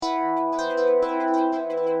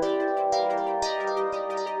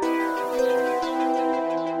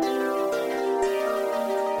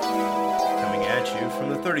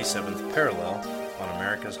37th parallel on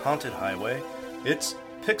America's haunted highway, it's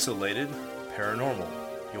Pixelated Paranormal,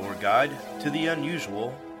 your guide to the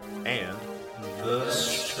unusual and the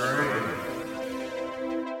strange.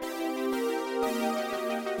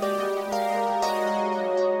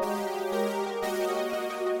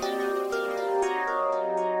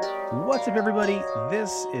 What's up, everybody?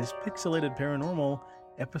 This is Pixelated Paranormal,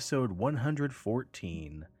 episode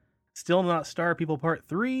 114. Still not Star People Part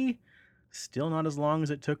 3. Still not as long as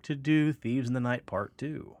it took to do Thieves in the Night Part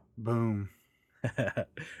 2. Boom.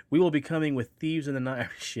 We will be coming with Thieves in the Night.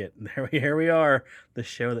 Shit, here we are. The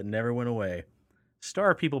show that never went away.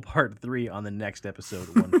 Star People Part 3 on the next episode,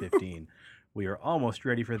 115. We are almost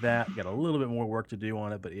ready for that. Got a little bit more work to do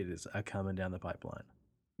on it, but it is coming down the pipeline.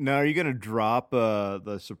 Now, are you going to drop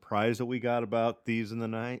the surprise that we got about Thieves in the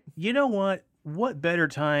Night? You know what? What better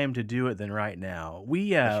time to do it than right now?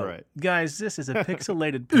 That's right. Guys, this is a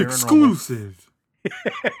Pixelated Paranormal. Exclusive.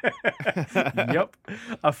 Yep.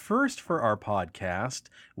 A first for our podcast.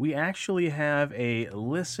 We actually have a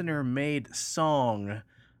listener-made song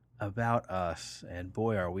about us, and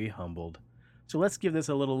boy, are we humbled. So let's give this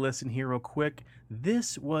a little listen here real quick.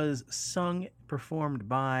 This was performed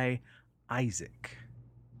by Isaac.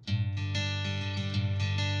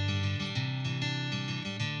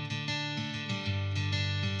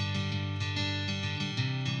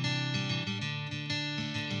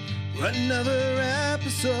 Another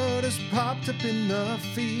episode has popped up in the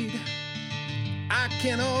feed. I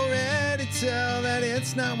can already tell that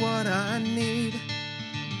it's not what I need.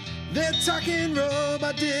 They're talking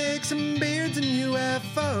robot dicks and beards and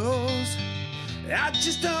UFOs. I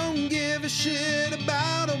just don't give a shit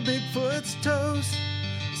about old Bigfoot's toes.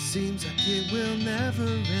 It seems like it will never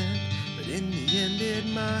end, but in the end it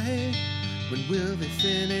might. When will they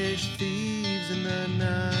finish Thieves in the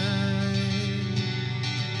Night?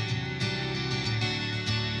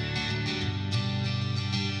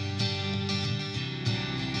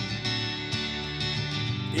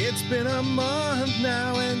 It's been a month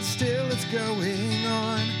now and still it's going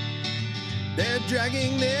on. They're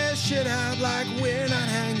dragging this shit out like we're not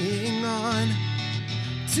hanging on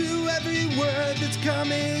to every word that's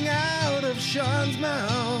coming out of Sean's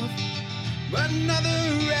mouth.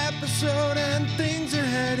 Another episode and things are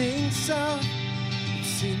heading south. It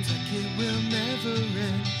seems like it will never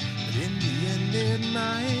end, but in the end it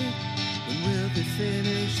might. When will they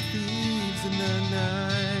finish Thieves in the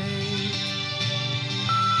Night?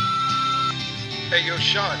 Hey, yo,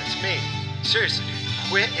 Sean, it's me. Seriously, dude,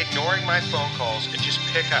 quit ignoring my phone calls and just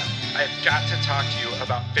pick up. I have got to talk to you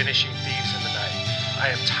about finishing Thieves in the Night.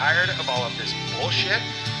 I am tired of all of this bullshit.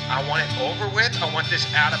 I want it over with. I want this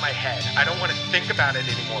out of my head. I don't want to think about it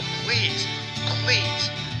anymore. Please,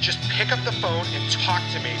 please, just pick up the phone and talk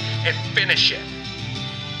to me and finish it.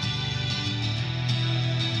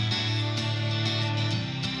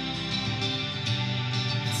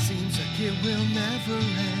 It seems like it will never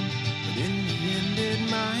end, but in the end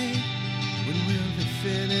it might. When will they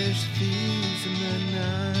finish Thieves in the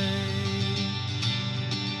Night?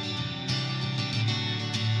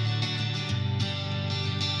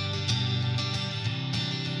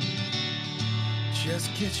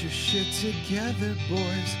 Just get your shit together,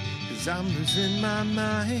 boys, 'cause I'm losing my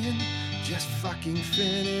mind. Just fucking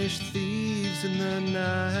finish Thieves in the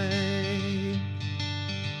Night.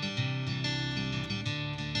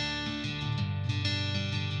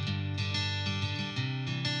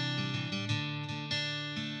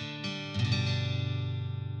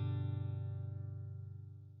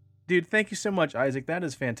 Dude, thank you so much, Isaac. That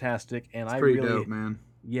is fantastic, and It's I pretty really, dope, man.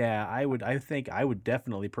 yeah, I think I would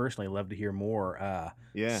definitely personally love to hear more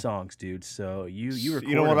songs, dude. So you record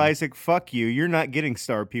You know what, them. Isaac? Fuck you. You're not getting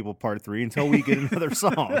Star People Part 3 until we get another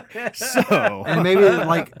song. So, And maybe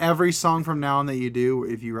like every song from now on that you do,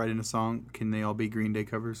 if you write in a song, can they all be Green Day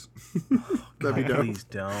covers? That'd be God, dope. please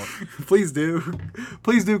don't. Please do.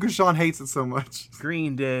 Please do, because Sean hates it so much.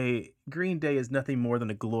 Green Day is nothing more than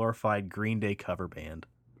a glorified Green Day cover band.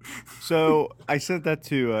 so I sent that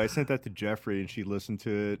to Jeffrey, and she listened to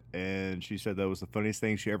it, and she said that was the funniest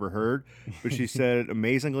thing she ever heard. But she said,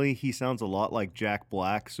 amazingly, he sounds a lot like Jack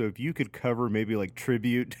Black. So if you could cover maybe like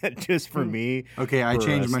tribute just for me. Okay, I for,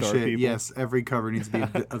 changed my Star shit. People. Yes, every cover needs to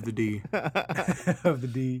be of the D. Of the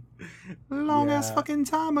D. Long ass Yeah. fucking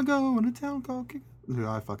time ago in a town called Kick. Dude,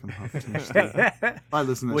 I fucking love it. I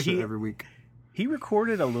listen to that shit every week. He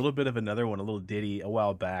recorded a little bit of another one, a little ditty, a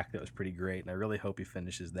while back that was pretty great, and I really hope he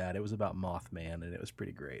finishes that. It was about Mothman, and it was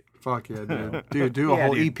pretty great. Fuck yeah, dude. Dude, do a Yeah,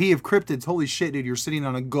 whole dude. EP of cryptids. Holy shit, dude, you're sitting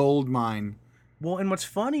on a gold mine. Well, and what's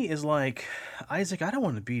funny is like, Isaac, I don't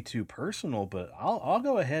want to be too personal, but I'll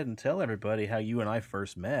go ahead and tell everybody how you and I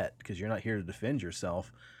first met because you're not here to defend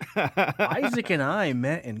yourself. Isaac and I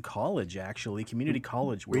met in college, actually, community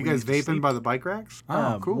college. Were Where you we guys used to vaping sleep. by the bike racks?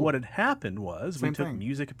 Oh, cool. What had happened was Same we took thing.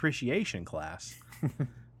 music appreciation class,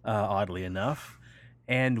 oddly enough,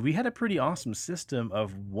 and we had a pretty awesome system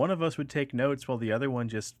of one of us would take notes while the other one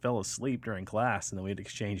just fell asleep during class, and then we'd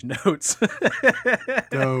exchange notes.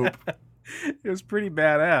 Dope. It was pretty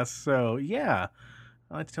badass. So yeah,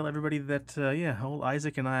 I like to tell everybody that old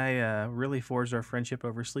Isaac and I really forged our friendship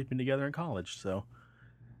over sleeping together in college. So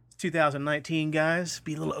it's 2019, guys.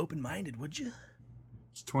 Be a little open-minded, would you?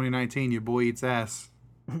 It's 2019. Your boy eats ass.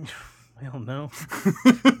 Hell no.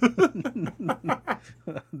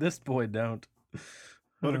 This boy don't.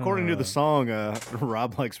 But according to the song,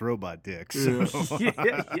 Rob likes robot dicks. So.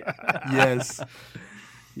 Yeah. Yes.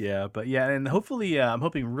 Yeah, but yeah, and hopefully, I'm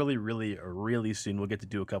hoping really, really, really soon we'll get to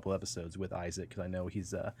do a couple episodes with Isaac because I know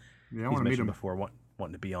he's Yeah, I he's want to meet mentioned him. before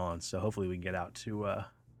wanting to be on. So hopefully we can get out to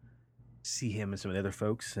see him and some of the other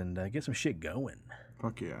folks and get some shit going.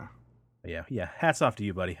 Fuck yeah. But yeah. Hats off to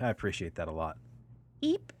you, buddy. I appreciate that a lot.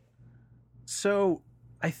 Eep. So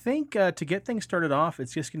I think to get things started off,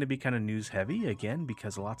 it's just going to be kind of news heavy again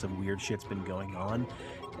because lots of weird shit's been going on.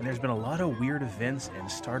 And there's been a lot of weird events and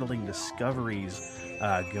startling discoveries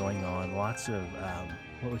going on. Lots of,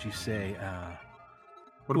 what would you say?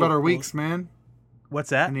 What Cool, about our cool. weeks, man? What's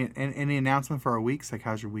that? Any announcement for our weeks? Like,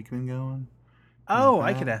 how's your week been going? Oh,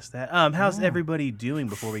 I that? could ask that. How's Yeah. everybody doing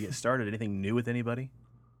before we get started? Anything new with anybody?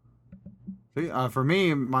 For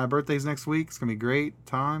me, my birthday's next week. It's gonna be great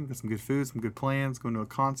time. Got some good food, some good plans. Going to a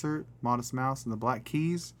concert, Modest Mouse and the Black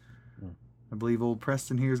Keys. I believe old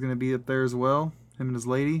Preston here is gonna be up there as well. Him and his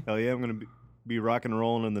lady. Hell yeah, I'm gonna be rock and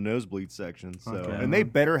rolling in the nosebleed section. So, Okay. and they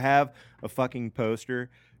better have a fucking poster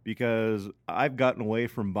because I've gotten away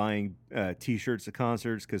from buying T-shirts at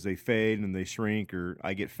concerts because they fade and they shrink, or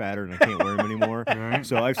I get fatter and I can't wear them anymore. Right.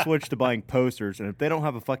 So I've switched to buying posters, and if they don't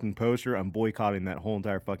have a fucking poster, I'm boycotting that whole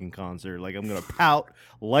entire fucking concert. Like I'm gonna pout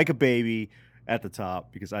like a baby at the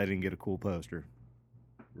top because I didn't get a cool poster.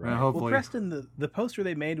 Right. Hopefully. Well, Preston, the poster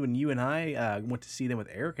they made when you and I went to see them with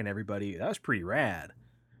Eric and everybody, that was pretty rad.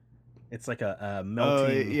 It's like a Oh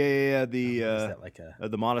melting. yeah. what is The that, like a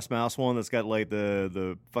the Modest Mouse one that's got like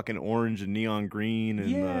the fucking orange and neon green and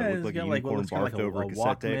it's looked like a got like, unicorn looks kinda like barfed a over a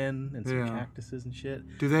cassette tape. Walkman and some Yeah. cactuses and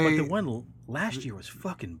shit. Do But they? the one last year was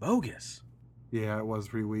fucking bogus. Yeah, it was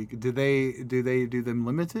pretty weak. Do they do them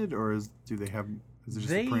limited or do they have? Is it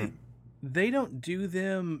just a print? They don't do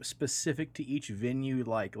them specific to each venue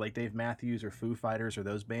like Dave Matthews or Foo Fighters or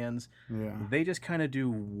those bands. Yeah. They just kind of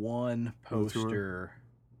do one For the tour? poster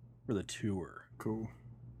for the tour. Cool.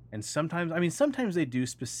 And sometimes they do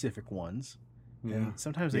specific ones. Yeah. And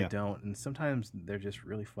sometimes they Yeah. don't. And sometimes they're just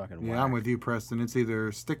really fucking Yeah, whack. I'm with you, Preston. It's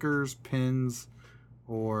either stickers, pins,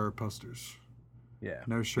 or posters. Yeah.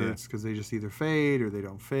 No shirts because they just either fade or they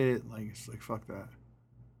don't fit. Like it's like fuck that.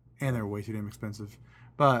 And they're way too damn expensive.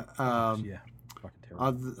 But Yeah. Fucking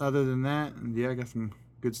terrible. other than that, yeah, I got some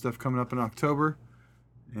good stuff coming up in October,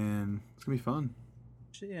 and it's gonna be fun.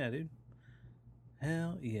 Shit, yeah, dude.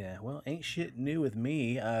 Hell yeah. Well, ain't shit new with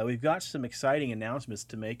me. We've got some exciting announcements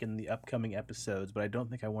to make in the upcoming episodes, but I don't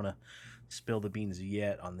think I want to spill the beans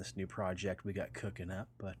yet on this new project we got cooking up.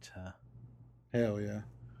 But Hell yeah,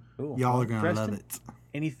 cool. y'all Well, are gonna Preston, love it.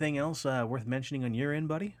 Anything else worth mentioning on your end,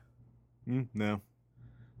 buddy? No.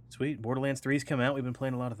 Sweet. Borderlands 3's come out. We've been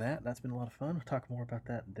playing a lot of that. That's been a lot of fun. We'll talk more about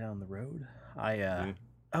that down the road.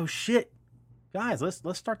 Oh shit. Guys, let's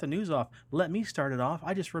start the news off. Let me start it off.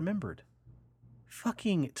 I just remembered.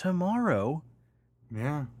 Fucking tomorrow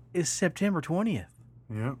Yeah, is September 20th.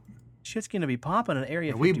 yep. Shit's gonna be popping in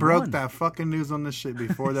Area 51. We broke that fucking news on this shit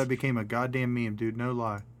before that became a goddamn meme, dude. No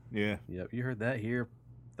lie. Yeah. Yep, you heard that here.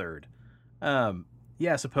 Third.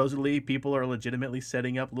 Yeah, supposedly people are legitimately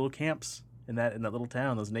setting up little camps in that little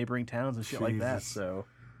town, those neighboring towns and shit like that. Jesus. So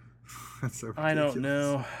That's so I don't ridiculous.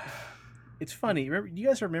 know. It's funny. Do you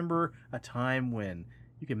guys remember a time when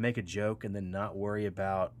you could make a joke and then not worry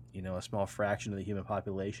about, a small fraction of the human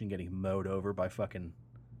population getting mowed over by fucking,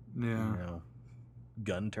 Yeah,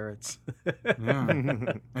 gun turrets? yeah.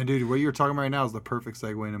 And dude, what you're talking about right now is the perfect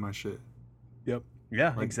segue into my shit. Yep.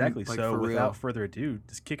 Yeah, Like, exactly. like, So for real. without further ado,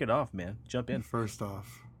 just kick it off, man. Jump in. First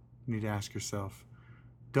off, you need to ask yourself,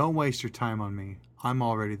 don't waste your time on me. I'm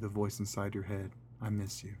already the voice inside your head. I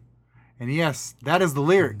miss you. And yes, that is the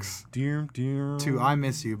lyrics to I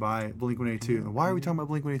Miss You by Blink-182. And why are we talking about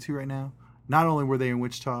Blink-182 right now? Not only were they in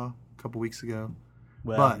Wichita a couple weeks ago.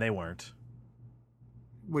 Well, but- they weren't.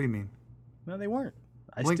 What do you mean? No, they weren't.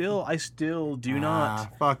 I Blink- still do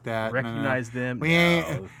not Fuck that. No, no. recognize them. We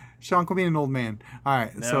ain't. Sean, quit being an old man. All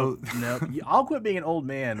right, so No, I'll quit being an old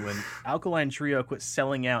man when Alkaline Trio quit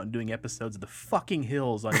selling out and doing episodes of The Fucking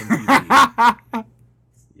Hills on MTV.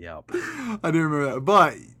 Yep. I do remember that,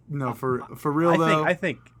 but no, for real though. I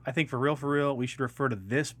think for real, we should refer to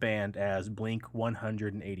this band as Blink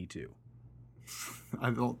 182.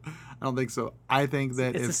 I don't think so. I think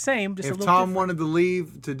that It's the same, just a if little Tom different. wanted to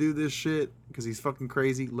leave to do this shit because he's fucking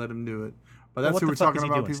crazy, let him do it. But that's What who the we're fuck talking is he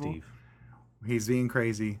about, doing, people. Steve? He's being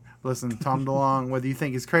crazy. Listen, Tom DeLonge, whether you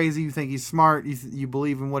think he's crazy, you think he's smart, you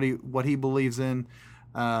believe in what he believes in.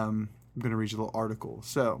 I'm gonna read you a little article.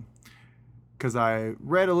 So, because I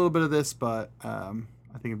read a little bit of this, but I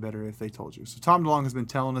think it's better if they told you. So Tom DeLonge has been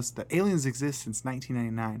telling us that aliens exist since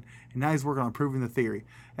 1999, and now he's working on proving the theory.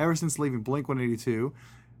 Ever since leaving Blink-182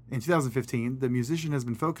 in 2015, the musician has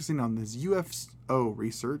been focusing on this UFO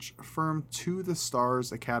research firm To the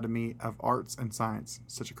Stars Academy of Arts and Science.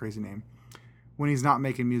 Such a crazy name. When he's not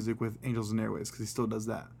making music with Angels and Airwaves, because he still does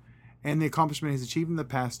that. And the accomplishment he's achieved in the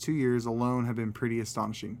past 2 years alone have been pretty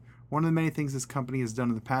astonishing. One of the many things this company has done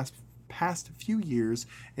in the past few years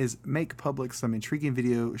is make public some intriguing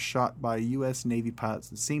video shot by U.S. Navy pilots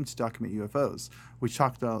that seem to document UFOs. We've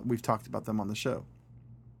talked about them on the show.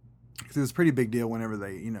 Because it was a pretty big deal whenever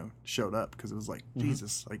they, showed up. Because it was like,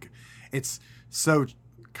 Jesus, like, it's so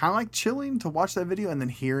kind of like chilling to watch that video and then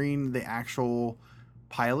hearing the actual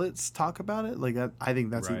pilots talk about it. Like, I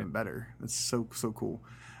think that's even better. That's so cool.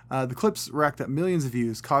 The clips racked up millions of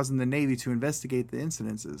views, causing the Navy to investigate the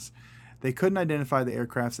incidences. They couldn't identify the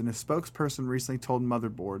aircrafts, and a spokesperson recently told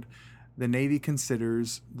Motherboard the Navy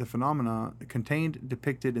considers the phenomena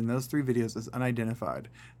depicted in those 3 videos as unidentified.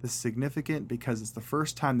 This is significant because it's the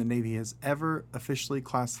first time the Navy has ever officially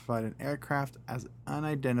classified an aircraft as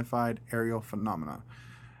unidentified aerial phenomena.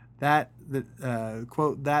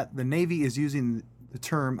 Quote, that the Navy is using the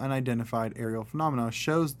term unidentified aerial phenomena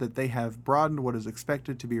shows that they have broadened what is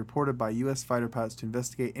expected to be reported by U.S. fighter pilots to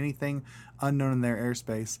investigate anything unknown in their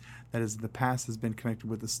airspace that in the past has been connected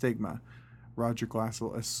with the stigma. Roger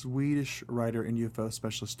Glassell, a Swedish writer and UFO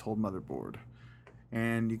specialist, told Motherboard.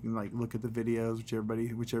 And you can look at the videos,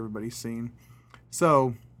 which everybody's seen.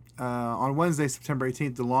 So, on Wednesday, September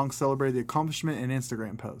 18th, DeLonge celebrated the accomplishment in an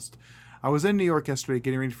Instagram post. I was in New York yesterday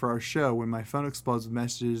getting ready for our show when my phone explodes with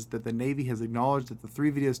messages that the Navy has acknowledged that the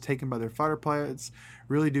 3 videos taken by their fighter pilots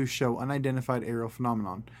really do show unidentified aerial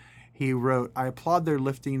phenomenon. He wrote, I applaud their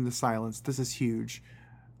lifting the silence. This is huge.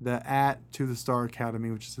 The To the Star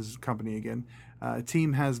Academy, which is his company again,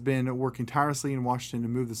 team has been working tirelessly in Washington to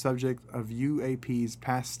move the subject of UAPs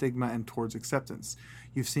past stigma and towards acceptance.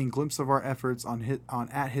 You've seen glimpses of our efforts on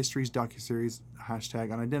At History's docuseries,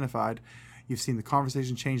 #unidentified. You've seen the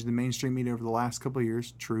conversation change in the mainstream media over the last couple of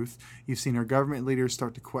years. Truth. You've seen our government leaders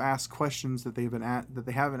start to ask questions that they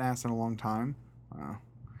haven't asked in a long time. Wow.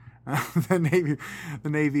 The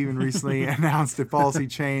Navy even recently announced a policy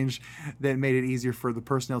change that made it easier for the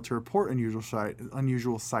personnel to report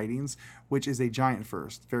unusual sightings, which is a giant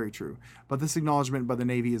first. Very true. But this acknowledgement by the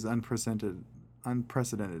Navy is unprecedented.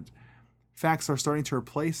 Facts are starting to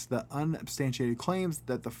replace the unsubstantiated claims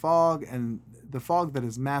that the fog that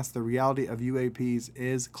has masked the reality of UAPs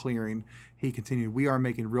is clearing. He continued, we are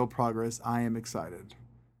making real progress. I am excited.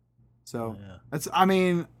 So I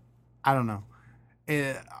don't know.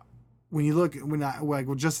 When you look,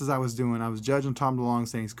 just as I was doing, I was judging Tom DeLonge,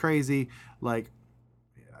 saying he's crazy. Like,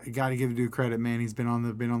 I got to give the dude credit, man. He's been on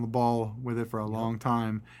the ball with it for a long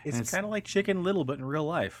time. It's kind of like Chicken Little, but in real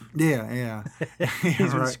life. Yeah.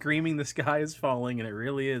 He's been screaming, "The sky is falling," and it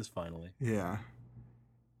really is finally. Yeah.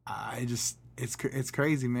 It's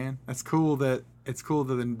crazy, man. It's cool that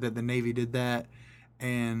the Navy did that,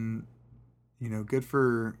 and good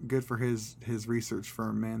for his research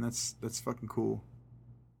firm, man. That's fucking cool.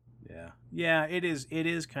 Yeah, it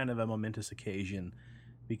is kind of a momentous occasion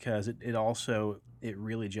because it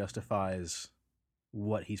really justifies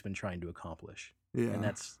what he's been trying to accomplish. Yeah. And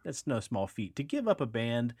that's no small feat. To give up a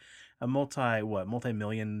band, a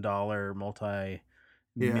multi-million dollar,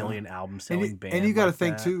 multi-million album selling band. And you got to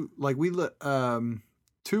think that. too, like we 2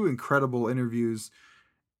 incredible interviews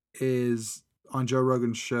is on Joe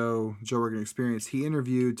Rogan's show, Joe Rogan Experience. He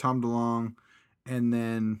interviewed Tom DeLonge, and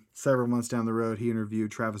then several months down the road, he interviewed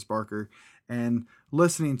Travis Barker. And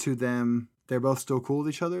listening to them, they're both still cool with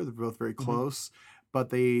each other. They're both very close, but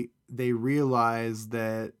they realize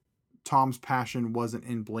that Tom's passion wasn't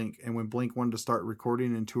in Blink, and when Blink wanted to start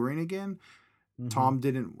recording and touring again, Tom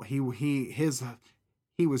didn't. He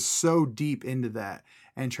was so deep into that,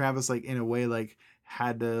 and Travis, in a way,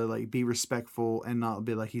 had to be respectful and not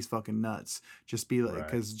be like he's fucking nuts. Just be like,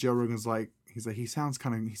 because Joe Rogan's he sounds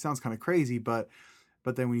kind of crazy, but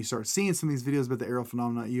then when you start seeing some of these videos about the aerial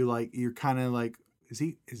phenomena, you're kind of like, is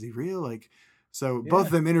he real? Like, so both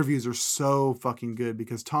of them interviews are so fucking good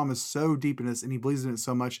because Tom is so deep in this and he believes in it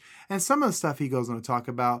so much. And some of the stuff he goes on to talk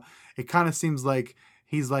about, it kind of seems like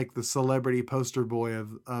he's like the celebrity poster boy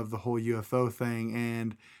of the whole UFO thing.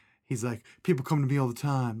 And he's like, people come to me all the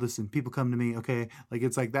time. Listen, people come to me. Okay. Like,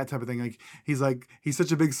 it's like that type of thing. Like, he's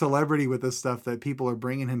such a big celebrity with this stuff that people are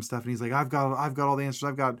bringing him stuff. And he's like, I've got all the answers.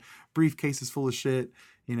 I've got briefcases full of shit,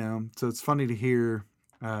 you know? So it's funny to hear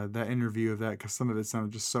that interview of that, because some of it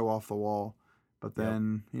sounded just so off the wall. But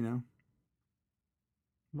then, you know,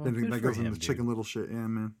 Well, then good that for goes him, into Chicken Little shit. Yeah,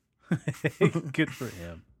 man. Good for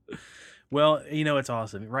him. Well, you know, it's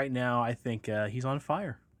awesome. Right now, I think he's on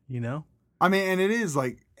fire, you know? I mean, and it is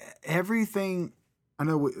like everything. I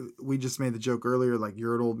know we just made the joke earlier, like,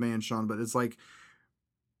 you're an old man, Sean, but it's like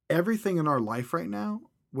everything in our life right now,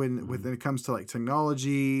 when it comes to like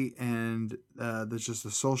technology and there's just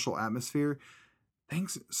the social atmosphere,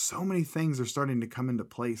 so many things are starting to come into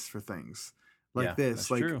place for things like this,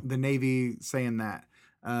 like true. the Navy saying that,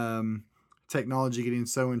 technology getting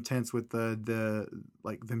so intense with the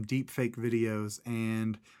like them deep fake videos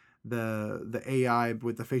and the AI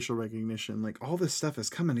with the facial recognition, like all this stuff is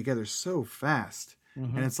coming together so fast.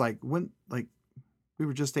 And it's like, when, like, we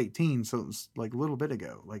were just 18, so it was like a little bit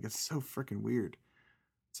ago. Like, it's so freaking weird.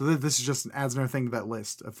 So this is just adds another thing to that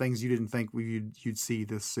list of things you didn't think you'd see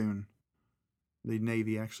this soon. The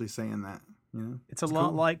Navy actually saying that, you know? It's a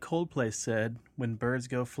lot like Coldplay said, when birds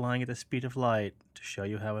go flying at the speed of light, to show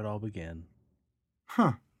you how it all began.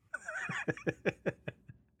 Huh.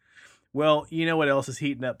 Well, you know what else is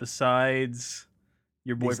heating up besides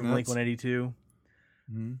your boy These from nuts? Blink-182?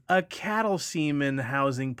 Mm-hmm. A cattle semen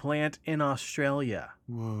housing plant in Australia.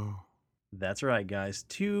 Whoa. That's right, guys.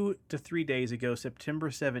 2 to 3 days ago, September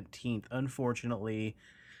 17th, unfortunately,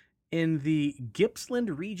 in the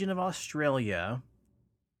Gippsland region of Australia,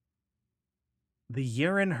 the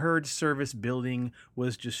Yeren Herd Service building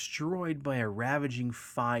was destroyed by a ravaging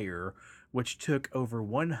fire, which took over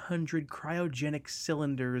 100 cryogenic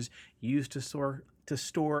cylinders used to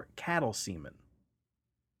store cattle semen.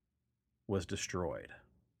 Was destroyed.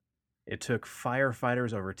 It took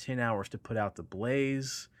firefighters over 10 hours to put out the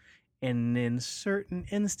blaze, and in certain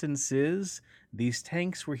instances, these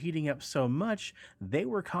tanks were heating up so much they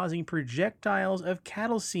were causing projectiles of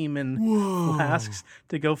cattle semen flasks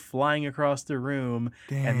to go flying across the room.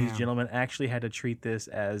 Damn. And these gentlemen actually had to treat this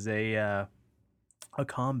as a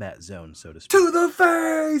combat zone, so to speak. To the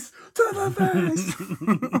face! To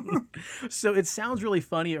the face! So it sounds really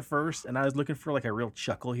funny at first, and I was looking for like a real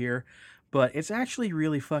chuckle here, but it's actually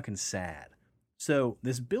really fucking sad. So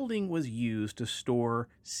this building was used to store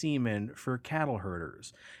semen for cattle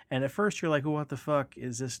herders. And at first you're like, well, what the fuck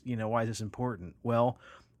is this? You know, why is this important? Well,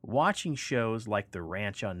 watching shows like The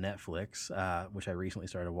Ranch on Netflix, which I recently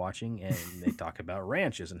started watching, and they talk about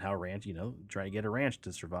ranches and how trying to get a ranch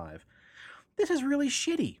to survive. This is really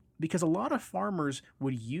shitty because a lot of farmers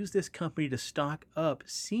would use this company to stock up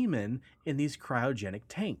semen in these cryogenic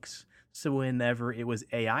tanks. So whenever it was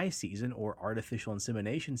AI season or artificial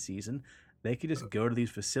insemination season, they could just go to these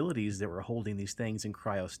facilities that were holding these things in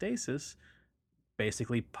cryostasis,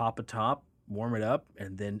 basically pop a top, warm it up,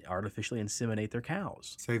 and then artificially inseminate their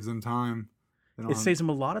cows. Saves them time. It saves them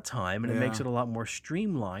a lot of time, and it makes it a lot more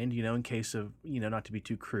streamlined, in case of, not to be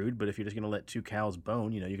too crude, but if you're just going to let two cows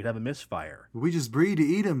bone, you could have a misfire. We just breed to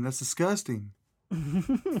eat them. That's disgusting.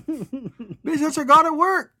 Bitch, that's our God at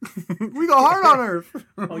work. We go hard on Earth.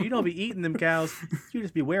 Oh, you don't be eating them cows. You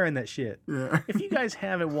just be wearing that shit. Yeah. If you guys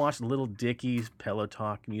haven't watched Little Dickie's Pillow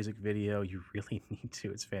Talk music video, you really need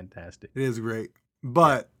to. It's fantastic. It is great.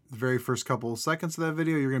 But the very first couple of seconds of that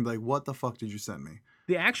video, you're going to be like, what the fuck did you send me?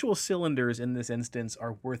 The actual cylinders in this instance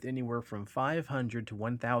are worth anywhere from $500 to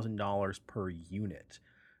 $1,000 per unit.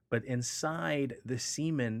 But inside, the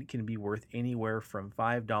semen can be worth anywhere from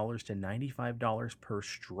 $5 to $95 per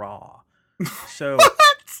straw. So,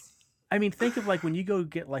 I mean, think of like when you go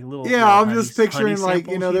get like little. Yeah, little I'm just picturing like,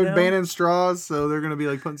 samples, they're banning straws, so they're going to be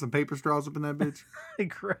like putting some paper straws up in that bitch.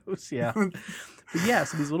 Gross, yeah. But yeah,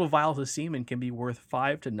 so these little vials of semen can be worth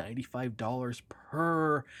 $5 to $95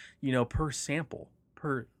 per, per sample,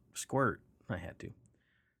 per squirt. I had to.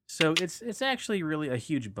 So it's actually really a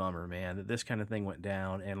huge bummer, man, that this kind of thing went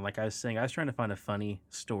down. And like I was saying, I was trying to find a funny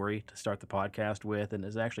story to start the podcast with, and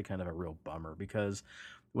it's actually kind of a real bummer because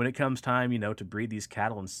when it comes time, to breed these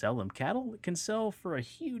cattle and sell them, cattle can sell for a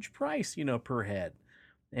huge price, per head.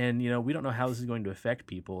 And, we don't know how this is going to affect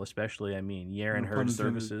people, especially, Yeren Herd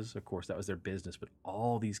Services, of course, that was their business, but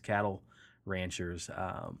all these cattle ranchers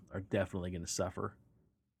are definitely going to suffer.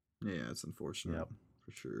 Yeah, it's unfortunate. Yep.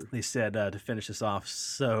 For sure. They said to finish this off,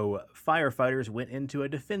 so firefighters went into a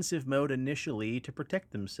defensive mode initially to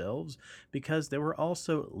protect themselves because there were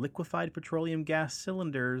also liquefied petroleum gas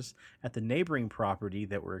cylinders at the neighboring property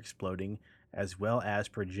that were exploding, as well as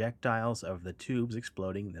projectiles of the tubes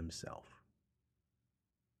exploding themselves.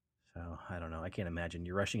 So, I don't know. I can't imagine.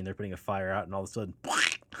 You're rushing and they're putting a fire out and all of a sudden...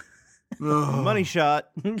 Ugh. Money shot.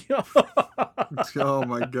 Oh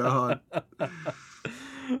my god.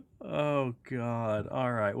 Oh, God.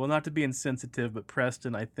 All right. Well, not to be insensitive, but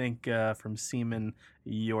Preston, I think from Seaman,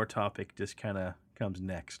 your topic just kind of comes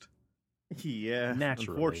next. Yeah,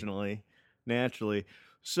 Naturally. Unfortunately. Naturally.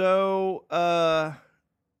 So,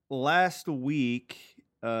 last week,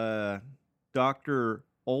 Dr.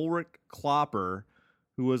 Ulrich Klopper,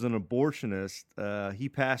 who was an abortionist, he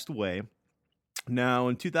passed away. Now,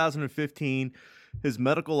 in 2015, his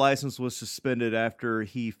medical license was suspended after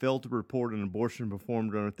he failed to report an abortion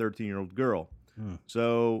performed on a 13-year-old girl.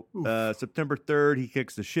 So, September 3rd, he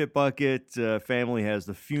kicks the shit bucket. Family has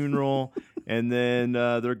the funeral. And then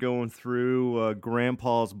they're going through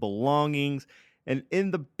Grandpa's belongings. And in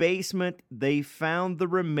the basement, they found the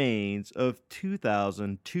remains of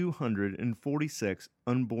 2,246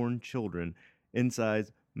 unborn children inside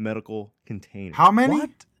medical containers. How many? What?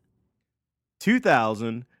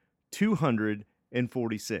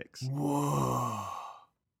 2,246. Whoa.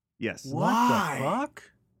 Yes. What Why? the fuck?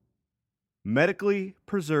 Medically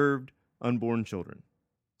preserved unborn children.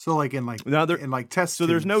 So like Now there, in like test so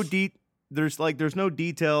there's no tubes. there's no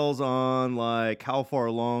details on like how far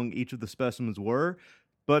along each of the specimens were,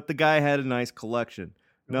 but the guy had a nice collection.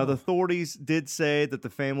 Now the authorities did say that the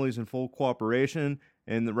family is in full cooperation,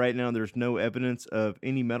 and that right now there's no evidence of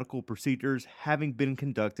any medical procedures having been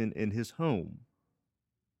conducted in his home.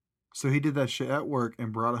 So he did that shit at work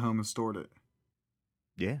and brought it home and stored it.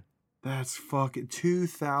 Yeah. That's fucking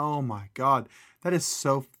 2,000. Oh my god, that is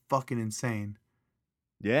so fucking insane.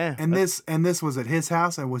 Yeah. And this was at his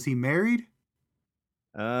house, and was he married?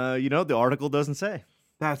 The article doesn't say.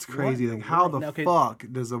 That's crazy. What? Like, how the Now, okay. fuck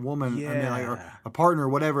does a woman, I mean, like, or Yeah. a partner,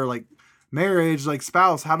 whatever, like marriage, like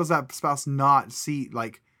spouse, how does that spouse not see?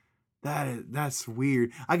 Like, that's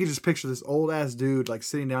weird. I could just picture this old ass dude like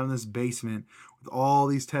sitting down in this basement with all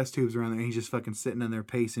these test tubes around there, and he's just fucking sitting in there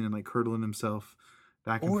pacing and like curdling himself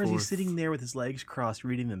back and Or forth. is he sitting there with his legs crossed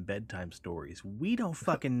reading them bedtime stories? We don't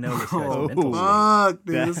fucking know this guy's Oh, mental state. fuck,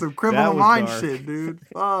 dude. That- This is some that criminal was mind dark. shit, dude.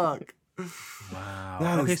 Fuck. Wow.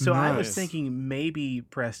 That Okay, is so I was nuts. thinking maybe,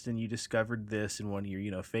 Preston, you discovered this in one of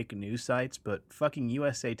your, fake news sites, but fucking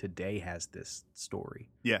USA Today has this story.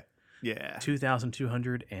 Yeah. Yeah.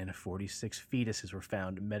 2,246 fetuses were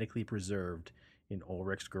found medically preserved in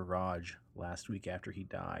Ulrich's garage last week after he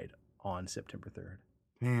died on September 3rd.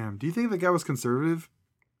 Damn. Do you think the guy was conservative?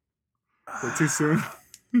 Is it too soon?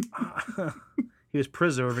 He was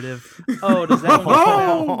preservative. Oh, does that one get cut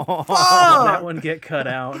out? Oh, Does that fuck! one get cut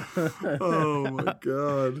out? Oh my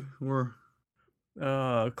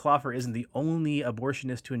god. Klopper isn't the only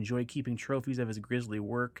abortionist to enjoy keeping trophies of his grisly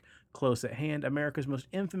work close at hand. America's most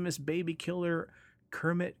infamous baby killer,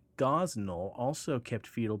 Kermit Gosnell, also kept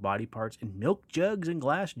fetal body parts in milk jugs and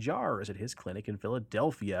glass jars at his clinic in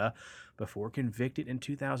Philadelphia before convicted in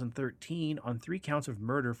 2013 on 3 counts of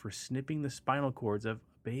murder for snipping the spinal cords of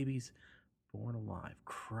babies born alive.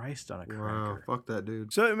 Christ on a cracker. Wow, fuck that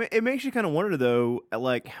dude. So it makes you kind of wonder, though,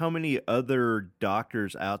 like how many other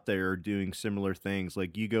doctors out there are doing similar things.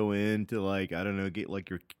 Like you go in to like, I don't know, get like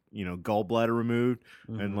your, gallbladder removed,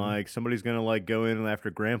 and Mhm. like somebody's going to like go in after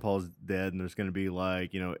grandpa's dead, and there's going to be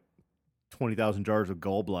like, 20,000 jars of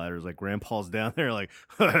gallbladders. Like grandpa's down there like,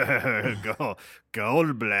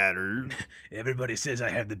 gallbladder. Everybody says I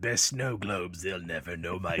have the best snow globes. They'll never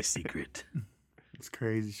know my secret. It's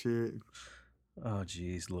crazy shit. Oh,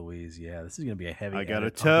 geez, Louise. Yeah, this is going to be a heavy I got a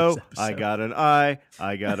edit on this toe. I episode. got an eye.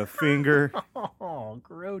 I got a finger. Oh,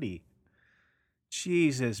 grody.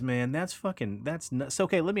 Jesus, man, that's nuts. So,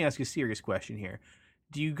 okay, let me ask you a serious question here.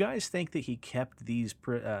 Do you guys think that he kept these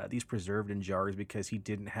preserved in jars because he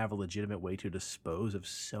didn't have a legitimate way to dispose of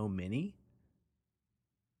so many?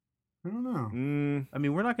 I don't know. I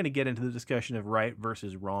mean, we're not going to get into the discussion of right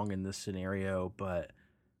versus wrong in this scenario, but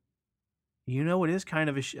it is kind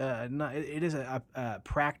of it is a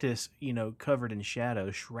practice, covered in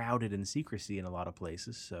shadow, shrouded in secrecy in a lot of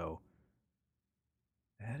places. So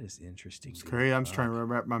that is interesting. It's dude. crazy. I'm just trying to Fuck.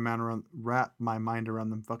 wrap my mind around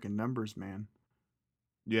them fucking numbers, man.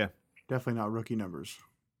 Yeah. Definitely not rookie numbers.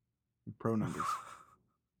 Pro numbers.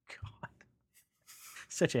 God,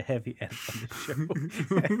 such a heavy end on the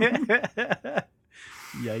show.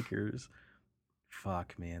 Yikers.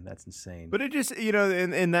 fuck, man, that's insane. But it just,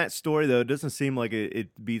 in that story, though, it doesn't seem like it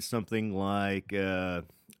beats something like,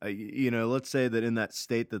 let's say that in that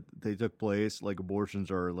state that they took place, like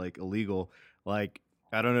abortions are like illegal. Like,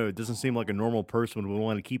 I don't know, it doesn't seem like a normal person would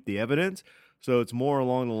want to keep the evidence. So it's more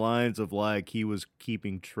along the lines of like he was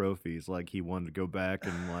keeping trophies, like he wanted to go back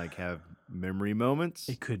and like have memory moments.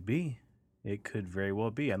 It could be. It could very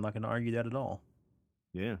well be. I'm not going to argue that at all.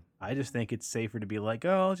 Yeah. I just think it's safer to be like,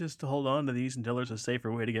 oh, I'll just hold on to these until there's a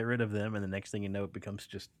safer way to get rid of them. And the next thing you know, it becomes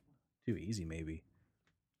just too easy, maybe.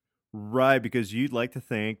 Right, because you'd like to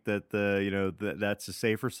think that that's a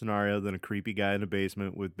safer scenario than a creepy guy in a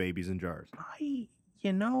basement with babies in jars.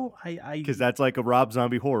 Because that's like a Rob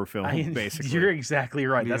Zombie horror film, basically. You're exactly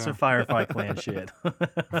right. That's Yeah. a Firefly Clan shit.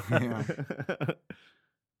 Yeah.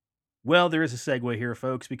 Well, there is a segue here,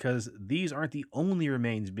 folks, because these aren't the only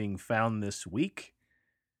remains being found this week.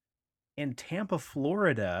 In Tampa,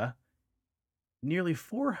 Florida, nearly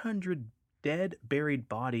 400 dead, buried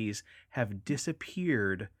bodies have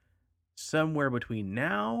disappeared somewhere between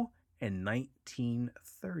now and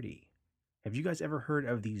 1930. Have you guys ever heard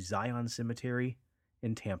of the Zion Cemetery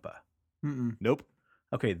in Tampa? Mm-mm. Nope.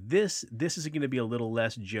 Okay, this is going to be a little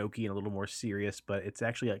less jokey and a little more serious, but it's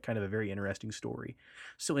actually kind of a very interesting story.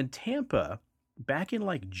 So in Tampa, back in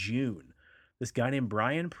like June, this guy named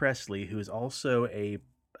Brian Presley, who is also a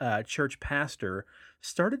church pastor,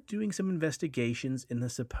 started doing some investigations in the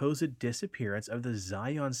supposed disappearance of the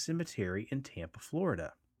Zion Cemetery in Tampa,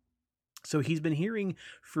 Florida. So he's been hearing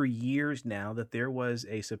for years now that there was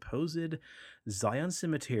a supposed Zion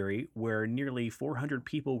Cemetery where nearly 400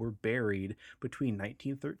 people were buried between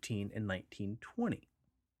 1913 and 1920.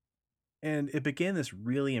 And it began this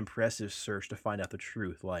really impressive search to find out the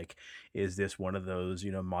truth. Like, is this one of those,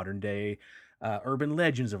 modern day urban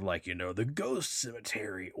legends of like, the ghost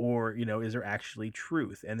cemetery? Or, is there actually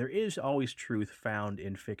truth? And there is always truth found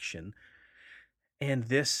in fiction. And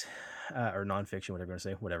this, or nonfiction, whatever you want to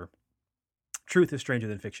say, whatever. Truth is stranger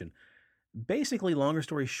than fiction. Basically, longer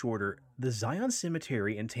story shorter, the Zion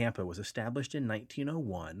Cemetery in Tampa was established in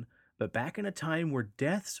 1901, but back in a time where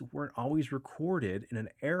deaths weren't always recorded, in an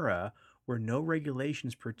era where no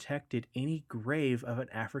regulations protected any grave of an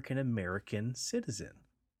African American citizen.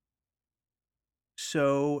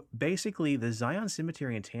 So basically, the Zion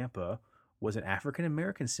Cemetery in Tampa was an African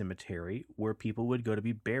American cemetery where people would go to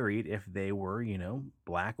be buried if they were,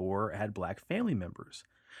 black or had black family members.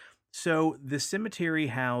 So the cemetery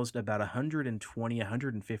housed about 120,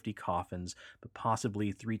 150 coffins, but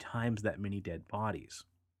possibly 3 times that many dead bodies.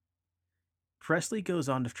 Presley goes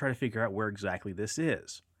on to try to figure out where exactly this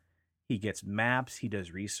is. He gets maps, he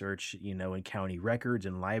does research, in county records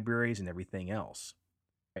and libraries and everything else.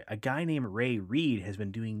 A guy named Ray Reed has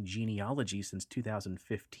been doing genealogy since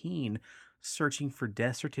 2015, searching for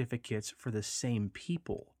death certificates for the same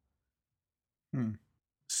people.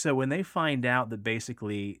 So when they find out that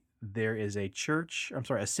basically there is a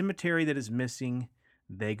cemetery that is missing,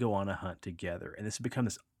 they go on a hunt together. And this has become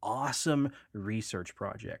this awesome research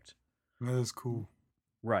project. That is cool.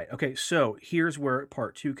 Right. Okay, so here's where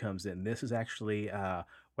part 2 comes in. This is actually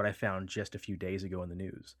what I found just a few days ago in the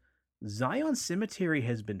news. Zion Cemetery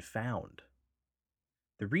has been found.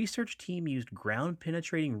 The research team used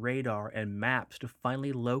ground-penetrating radar and maps to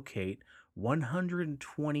finally locate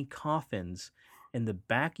 120 coffins in the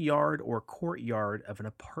backyard or courtyard of an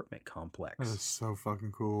apartment complex. That is so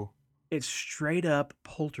fucking cool. It's straight up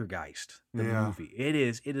Poltergeist, the movie. It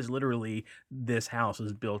is literally, this house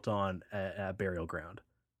is built on a burial ground.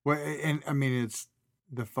 Well, and I mean, it's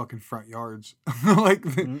the fucking front yards. Like,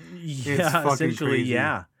 it's fucking essentially, crazy.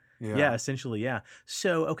 Yeah, essentially, yeah.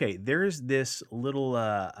 So, okay, there's this little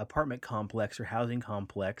apartment complex or housing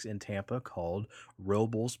complex in Tampa called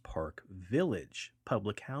Robles Park Village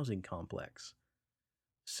Public Housing Complex.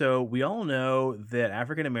 So we all know that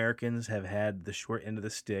African Americans have had the short end of the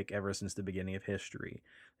stick ever since the beginning of history.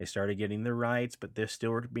 They started getting their rights, but they're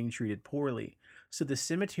still being treated poorly. So the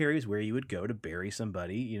cemetery is where you would go to bury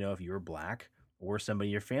somebody, if you were black or somebody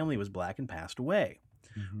in your family was black and passed away.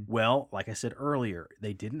 Mm-hmm. Well, like I said earlier,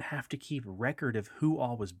 they didn't have to keep record of who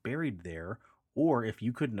all was buried there, or if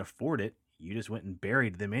you couldn't afford it, you just went and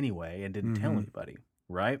buried them anyway and didn't tell anybody,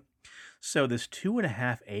 right? So this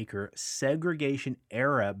 2.5-acre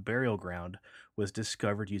segregation-era burial ground was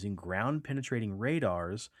discovered using ground-penetrating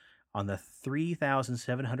radars on the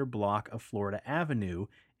 3,700 block of Florida Avenue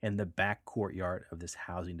in the back courtyard of this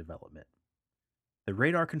housing development. The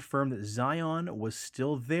radar confirmed that Zion was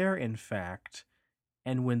still there, in fact,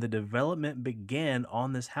 and when the development began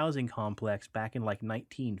on this housing complex back in like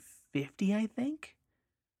 1950, I think,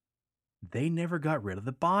 they never got rid of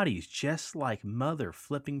the bodies, just like mother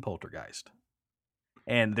flipping Poltergeist.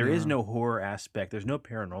 And there is Yeah. no horror aspect. There's no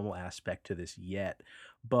paranormal aspect to this yet.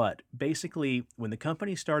 But basically, when the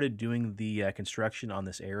company started doing the construction on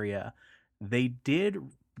this area, they did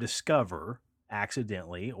discover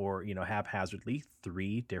accidentally or haphazardly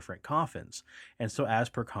 3 different coffins. And so as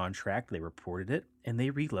per contract, they reported it and they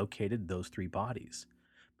relocated those 3 bodies.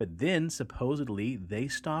 But then supposedly they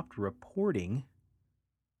stopped reporting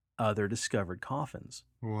other discovered coffins.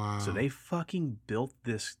 Wow. So they fucking built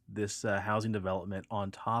this housing development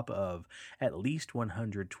on top of at least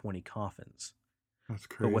 120 coffins. That's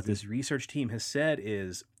crazy. But what this research team has said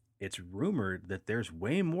is it's rumored that there's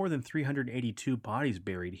way more than 382 bodies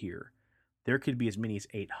buried here. There could be as many as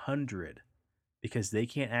 800 because they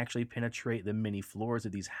can't actually penetrate the many floors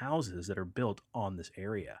of these houses that are built on this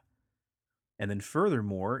area. And then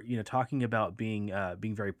furthermore, talking about being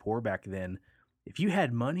very poor back then, if you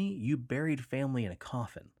had money, you buried family in a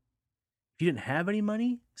coffin. If you didn't have any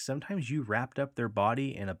money, sometimes you wrapped up their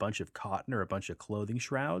body in a bunch of cotton or a bunch of clothing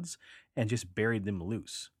shrouds and just buried them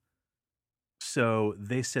loose. So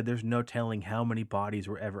they said there's no telling how many bodies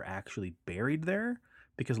were ever actually buried there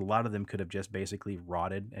because a lot of them could have just basically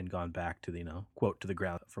rotted and gone back to the, quote, to the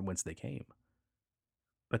ground from whence they came.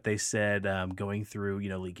 But they said going through,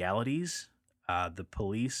 legalities, the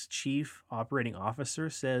police chief operating officer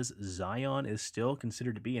says Zion is still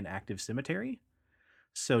considered to be an active cemetery.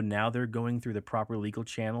 So now they're going through the proper legal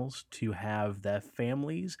channels to have the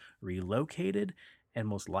families relocated and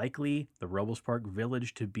most likely the Robles Park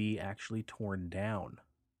Village to be actually torn down.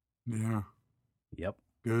 Yeah. Yep.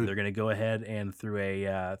 Good. They're going to go ahead and through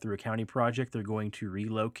a county project, they're going to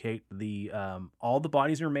relocate the all the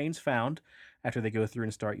bodies and remains found after they go through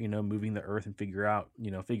and start, moving the earth and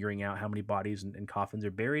figuring out how many bodies and coffins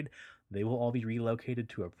are buried. They will all be relocated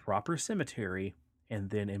to a proper cemetery,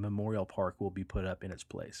 and then a memorial park will be put up in its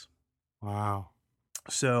place. Wow.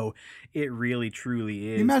 So it really, truly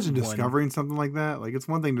is. Can you imagine one- discovering something like that? Like, it's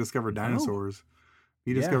one thing to discover No. dinosaurs.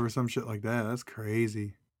 You Yeah. discover some shit like that. That's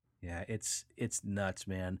crazy. Yeah, it's nuts,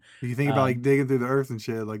 man. If you think about like Um, digging through the earth and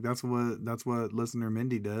shit, like that's what listener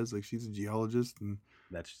Mindy does. Like, she's a geologist and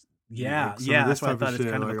That's like, yeah, some of yeah. this That's why I type of thought it's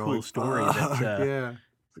shit, kind of a like, cool like, story. fuck, That yeah.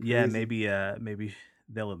 It's yeah, crazy. maybe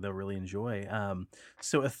they'll really enjoy.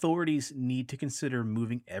 So authorities need to consider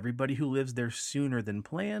moving everybody who lives there sooner than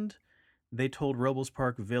planned. They told Robles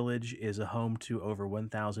Park Village is a home to over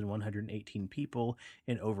 1,118 people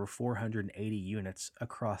in over 480 units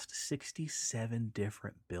across 67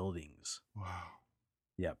 different buildings. Wow.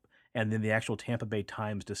 Yep. And then the actual Tampa Bay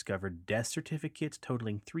Times discovered death certificates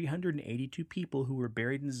totaling 382 people who were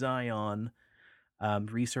buried in Zion.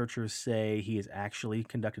 Researchers say he has actually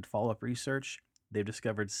conducted follow-up research. They've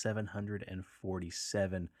discovered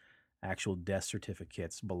 747 actual death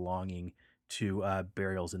certificates belonging to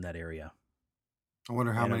burials in that area. I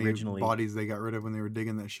wonder how And many originally- bodies they got rid of when they were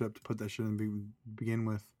digging that shit up to put that shit in begin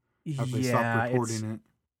with. After they Yeah, stopped reporting it.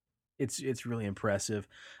 it's really impressive.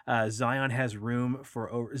 Zion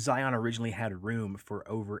originally had room for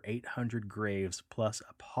over 800 graves plus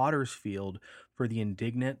a potter's field for the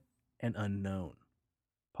indignant and unknown.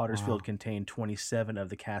 Potter's Wow. Field contained 27 of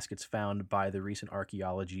the caskets found by the recent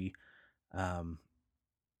archaeology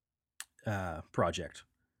project.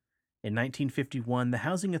 In 1951, the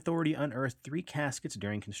Housing Authority unearthed 3 caskets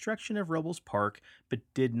during construction of Robles Park, but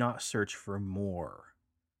did not search for more.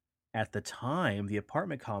 At the time, the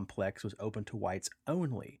apartment complex was open to whites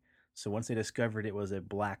only. So once they discovered it was a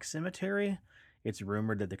black cemetery, it's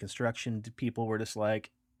rumored that the construction people were just like,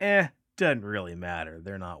 doesn't really matter.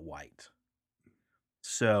 They're not white.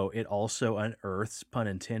 So it also unearths, pun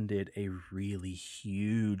intended, a really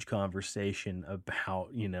huge conversation about,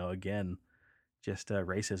 again, just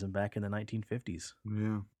racism back in the 1950s.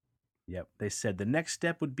 Yeah. Yep. They said the next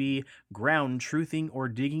step would be ground truthing or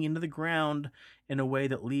digging into the ground in a way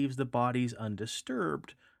that leaves the bodies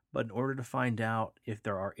undisturbed. But in order to find out if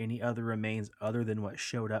there are any other remains other than what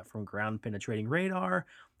showed up from ground penetrating radar,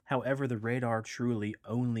 however, the radar truly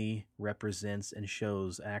only represents and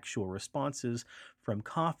shows actual responses from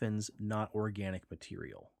coffins, not organic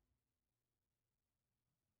material.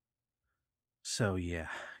 So yeah,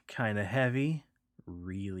 kind of heavy.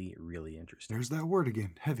 Really, really interesting. There's that word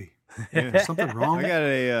again. Heavy. Yeah. There's something wrong I got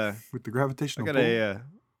a with the gravitational pull.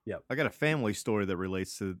 Yep. I got a family story that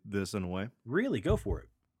relates to this in a way. Really, go for it.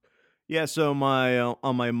 Yeah, so my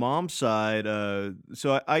on my mom's side,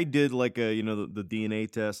 so I did like the DNA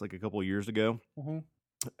test like a couple of years ago,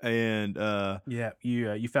 and Yeah,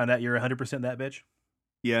 you found out you're 100% that bitch?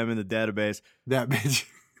 yeah, I'm in the database. That bitch.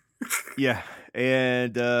 Yeah,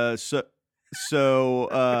 and so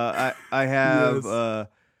I have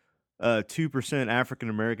Yes. 2% African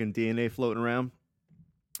American DNA floating around,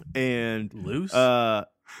 And Loose?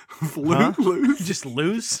 Loose? Just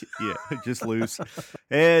loose? yeah, just loose.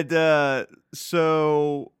 And it's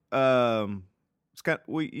got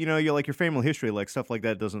you like your family history, like stuff like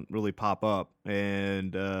that doesn't really pop up.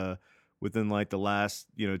 And within like the last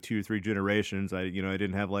 2 or 3 generations, I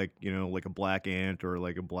didn't have like like a black aunt or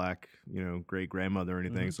like a black great grandmother or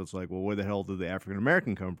anything. So it's like, well, where the hell did the African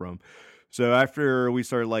American come from? So after we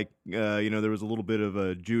started like there was a little bit of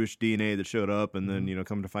a Jewish DNA that showed up, and then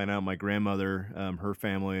come to find out my grandmother, her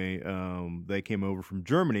family, they came over from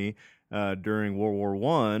Germany during World War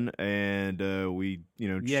I, and we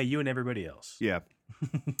Yeah, you and everybody else. yeah.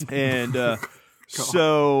 And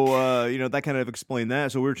so that kind of explained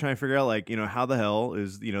that. So we were trying to figure out like how the hell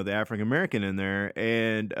is the African American in there.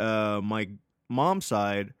 And my mom's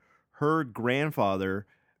side, her grandfather,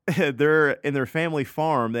 they're in their family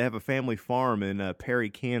farm. They have a family farm in Perry,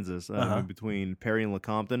 Kansas, between Perry and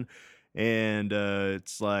Lecompton, and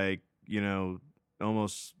it's like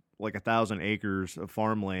almost like 1,000 acres of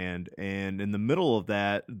farmland, and in the middle of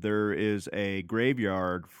that there is a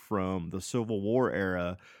graveyard from the Civil War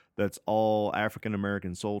era that's all African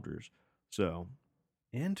American soldiers. So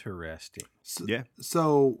Interesting. yeah.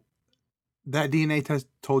 So that DNA test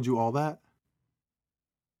told you all that?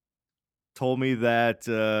 Told me that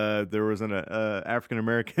there was an African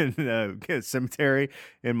American cemetery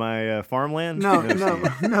in my farmland. No,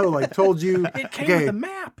 like told you. It came with a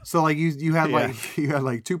map. So like you had like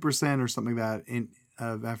 2% or something like that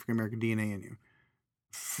of African American DNA in you.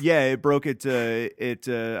 Yeah, it broke it. It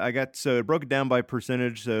broke it down by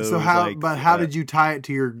percentage. So how? like, but how did you tie it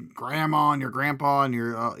to your grandma and your grandpa and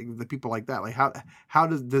your the people like that? Like how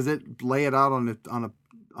does it lay it out on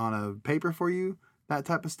a paper for you? That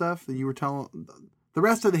type of stuff that you were telling. The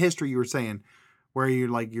rest of the history you were saying, where you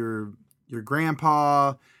like your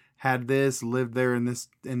grandpa had this, lived there in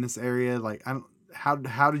this area. Like how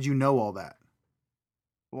did you know all that?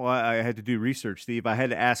 Well, I had to do research, Steve. I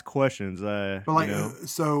had to ask questions. But like,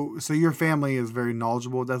 so your family is very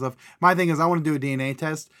knowledgeable with that stuff. My thing is, I want to do a DNA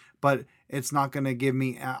test, but it's not going to give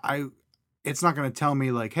me. It's not going to tell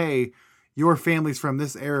me like, hey, your family's from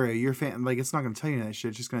this area. Your like, it's not going to tell you that shit.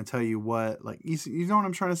 It's just going to tell you what, like, you know what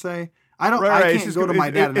I'm trying to say. I can't go to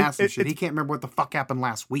my dad and ask him shit. He can't remember what the fuck happened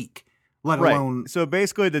last week. Let alone. So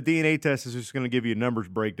basically, the DNA test is just going to give you a numbers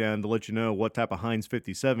breakdown to let you know what type of Heinz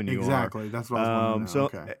 57 you are. Exactly. That's what I was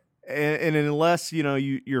wondering. Okay. And unless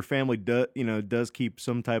your family does keep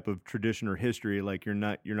some type of tradition or history, like you're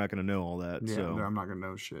not going to know all that. Yeah, so I'm not going to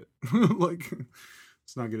know shit. Like,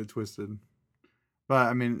 let's not get it twisted. But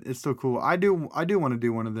I mean, it's still cool. I do want to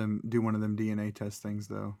do one of them DNA test things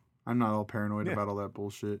though. I'm not all paranoid about all that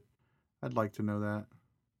bullshit. I'd like to know that.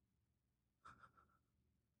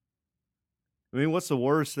 I mean, what's the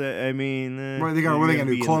worst? What are they gonna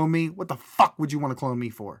do? Clone me? What the fuck would you want to clone me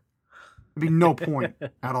for? There'd be no point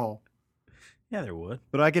at all. Yeah, there would.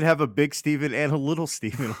 But I could have a big Steven and a little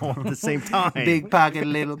Steven all at the same time. Big pocket,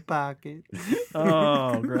 little pocket.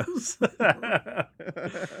 Oh, gross.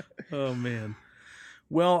 Oh, man.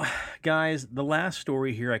 Well, guys, the last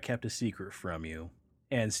story here I kept a secret from you.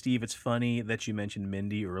 And, Steve, it's funny that you mentioned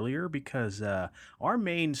Mindy earlier because our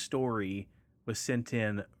main story was sent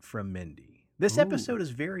in from Mindy. This episode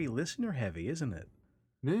is very listener-heavy, isn't it?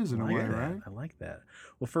 It is in a way, right? I like that.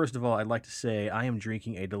 Well, first of all, I'd like to say I am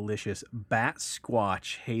drinking a delicious Bat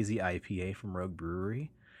Squatch Hazy IPA from Rogue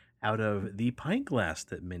Brewery out of the pint glass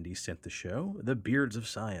that Mindy sent the show, the Beards of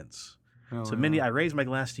Science. So, Mindy, I raise my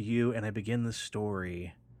glass to you, and I begin the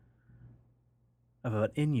story of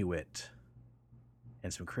an Inuit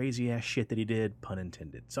and some crazy-ass shit that he did, pun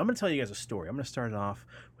intended. So I'm going to tell you guys a story. I'm going to start it off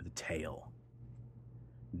with a tale.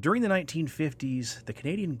 During the 1950s, the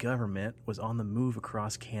Canadian government was on the move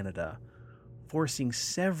across Canada, forcing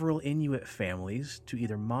several Inuit families to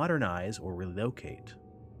either modernize or relocate.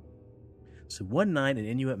 So one night, an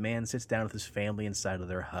Inuit man sits down with his family inside of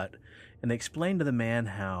their hut, and they explain to the man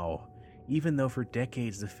how, even though for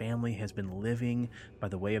decades the family has been living by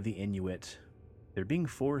the way of the Inuit, they're being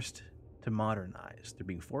forced to modernize. They're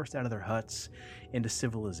being forced out of their huts into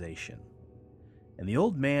civilization. And the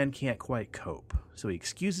old man can't quite cope, so he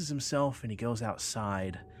excuses himself and he goes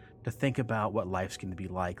outside to think about what life's going to be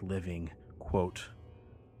like living, quote,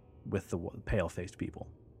 with the pale-faced people.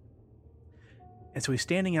 And so he's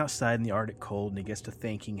standing outside in the Arctic cold and he gets to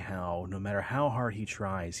thinking how, no matter how hard he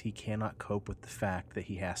tries, he cannot cope with the fact that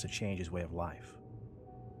he has to change his way of life.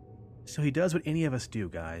 So he does what any of us do,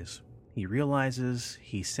 guys. He realizes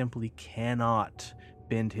he simply cannot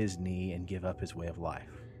bend his knee and give up his way of life.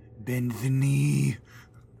 Bend the knee.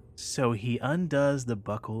 So he undoes the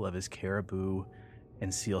buckle of his caribou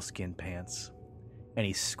and sealskin pants, and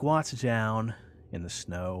he squats down in the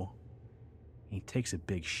snow. He takes a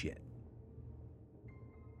big shit.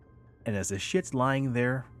 And as the shit's lying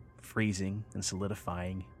there, freezing and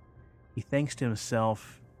solidifying, he thinks to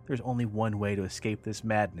himself there's only one way to escape this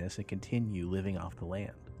madness and continue living off the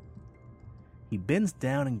land. He bends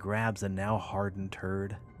down and grabs the now hardened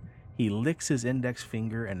turd. He licks his index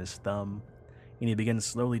finger and his thumb, and he begins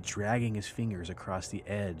slowly dragging his fingers across the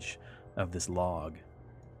edge of this log.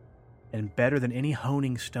 And better than any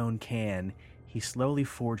honing stone can, he slowly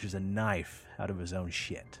forges a knife out of his own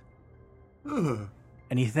shit. Ugh.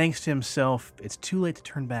 And he thinks to himself, it's too late to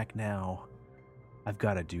turn back now. I've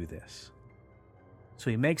got to do this. So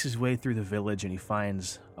he makes his way through the village and he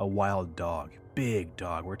finds a wild dog. Big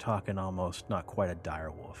dog. We're talking almost not quite a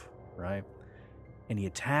dire wolf, right? And he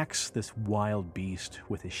attacks this wild beast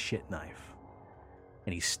with his shit knife.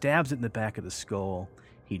 And he stabs it in the back of the skull.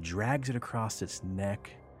 He drags it across its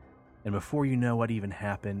neck. And before you know what even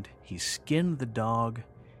happened, he's skinned the dog,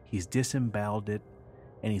 he's disemboweled it,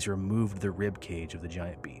 and he's removed the rib cage of the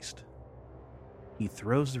giant beast. He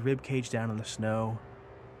throws the rib cage down in the snow.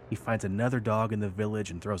 He finds another dog in the village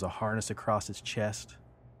and throws a harness across its chest.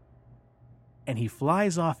 And he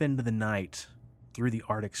flies off into the night through the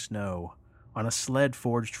Arctic snow on a sled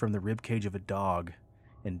forged from the rib cage of a dog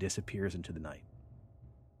and disappears into the night.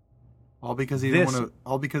 All because he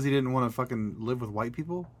didn't want to fucking live with white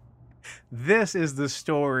people? This is the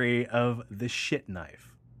story of the shit knife.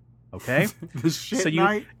 Okay? The shit So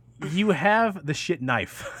night? you have the shit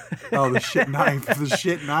knife. Oh, the shit knife. The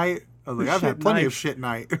shit night? I was like, I've had plenty of shit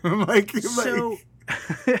night. So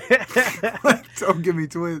don't get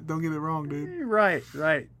it wrong, dude. Right.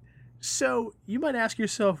 So you might ask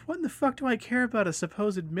yourself, what in the fuck do I care about a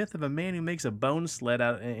supposed myth of a man who makes a bone sled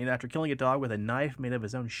out after killing a dog with a knife made of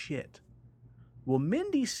his own shit? Well,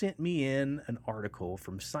 Mindy sent me in an article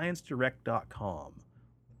from ScienceDirect.com,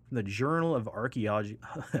 from the Journal of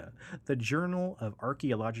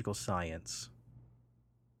Archaeological Science,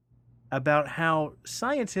 about how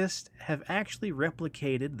scientists have actually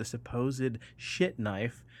replicated the supposed shit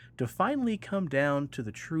knife to finally come down to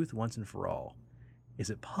the truth once and for all. Is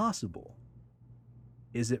it possible?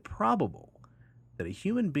 Is it probable that a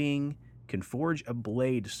human being can forge a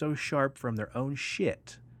blade so sharp from their own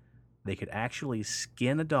shit they could actually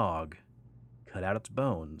skin a dog, cut out its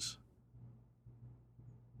bones,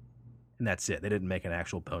 and that's it? They didn't make an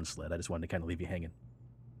actual bone sled. I just wanted to kind of leave you hanging.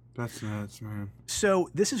 That's nuts, man. So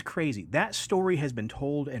this is crazy. That story has been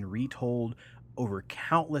told and retold over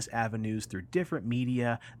countless avenues through different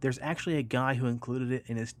media. There's actually a guy who included it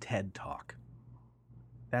in his TED Talk.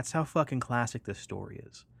 That's how fucking classic this story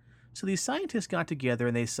is. So these scientists got together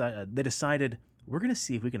and they decided, we're going to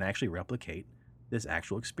see if we can actually replicate this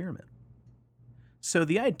actual experiment. So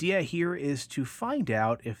the idea here is to find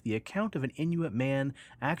out if the account of an Inuit man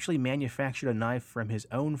actually manufactured a knife from his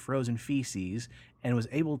own frozen feces and was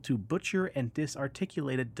able to butcher and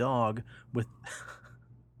disarticulate a dog with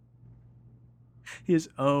his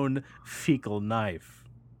own fecal knife.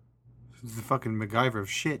 This is the fucking MacGyver of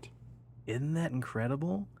shit. Isn't that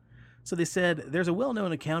incredible? So they said there's a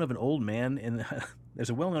well-known account of an old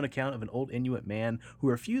Inuit man who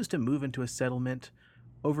refused to move into a settlement.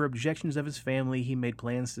 Over objections of his family, he made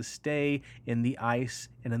plans to stay in the ice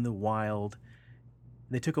and in the wild.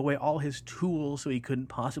 They took away all his tools so he couldn't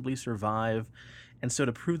possibly survive. And so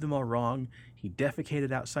to prove them all wrong, he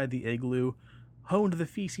defecated outside the igloo, honed the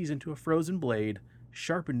feces into a frozen blade,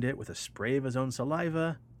 sharpened it with a spray of his own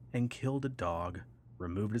saliva, and killed a dog,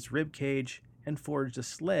 removed its rib cage, and forged a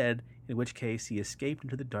sled, in which case he escaped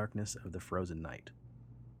into the darkness of the frozen night.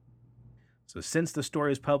 So since the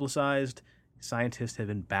story is publicized, scientists have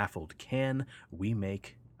been baffled. Can we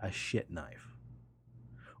make a shit knife?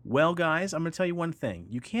 Well, guys, I'm going to tell you one thing.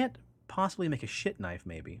 You can't possibly make a shit knife,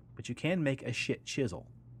 maybe, but you can make a shit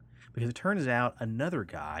chisel. Because it turns out another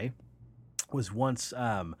guy was once,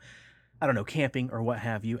 camping or what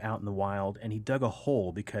have you out in the wild, and he dug a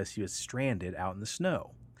hole because he was stranded out in the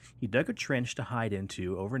snow. He dug a trench to hide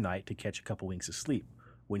into overnight to catch a couple winks of sleep.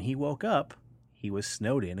 When he woke up, he was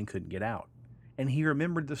snowed in and couldn't get out. And he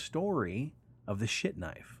remembered the story of the shit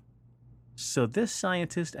knife. So this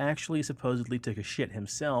scientist actually supposedly took a shit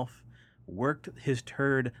himself, worked his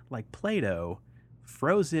turd like Play-Doh,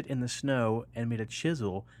 froze it in the snow, and made a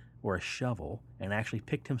chisel or a shovel, and actually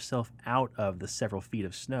picked himself out of the several feet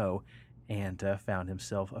of snow and found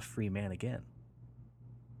himself a free man again.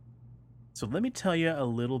 So let me tell you a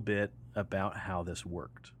little bit about how this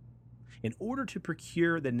worked. In order to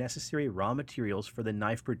procure the necessary raw materials for the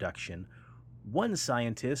knife production, one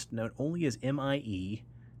scientist, known only as MIE,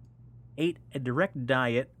 ate a direct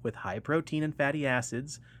diet with high protein and fatty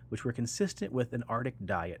acids, which were consistent with an Arctic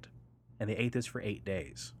diet. and they ate this for 8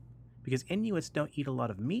 days. Because Inuits don't eat a lot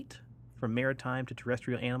of meat, from maritime to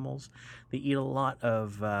terrestrial animals. They eat a lot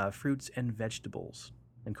of fruits and vegetables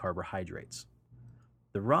and carbohydrates.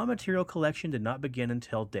 The raw material collection did not begin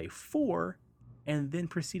until day 4, and then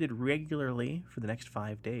proceeded regularly for the next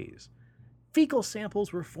 5 days. Fecal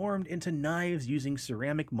samples were formed into knives using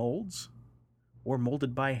ceramic molds, or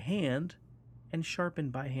molded by hand and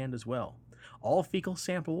sharpened by hand as well. All fecal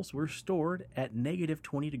samples were stored at negative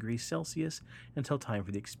 20 degrees Celsius until time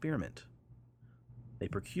for the experiment. They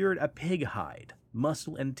procured a pig hide,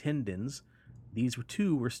 muscle, and tendons. These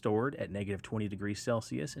two were stored at negative 20 degrees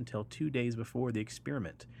Celsius until 2 days before the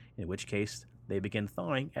experiment, in which case they began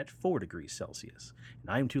thawing at 4 degrees Celsius. And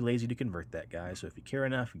I'm too lazy to convert that, guys, so if you care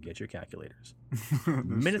enough, get your calculators.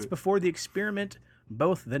 Minutes before the experiment,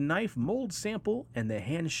 both the knife mold sample and the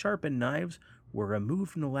hand-sharpened knives were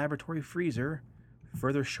removed from the laboratory freezer,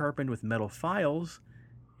 further sharpened with metal files,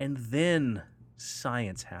 and then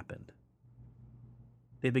science happened.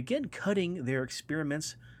 They began cutting their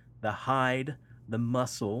experiments, the hide, the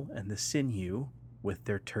muscle, and the sinew, with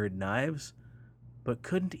their turd knives, but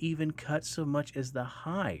couldn't even cut so much as the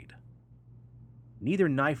hide. Neither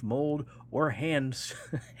knife mold or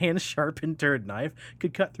hand-sharpened turd knife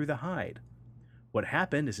could cut through the hide. What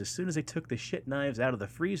happened is as soon as they took the shit knives out of the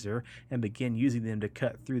freezer and began using them to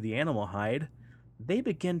cut through the animal hide, they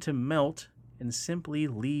began to melt and simply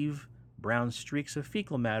leave brown streaks of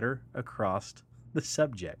fecal matter across the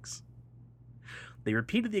subjects. They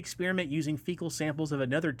repeated the experiment using fecal samples of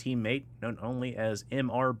another teammate, known only as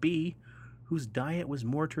MRB, whose diet was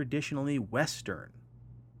more traditionally Western.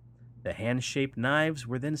 The hand-shaped knives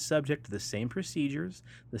were then subject to the same procedures,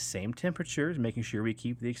 the same temperatures, making sure we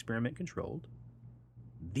keep the experiment controlled.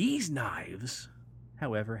 These knives,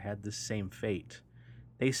 however, had the same fate.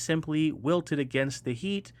 They simply wilted against the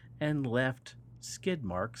heat and left skid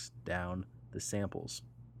marks down the samples.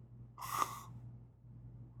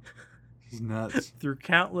 He's nuts. Through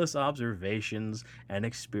countless observations and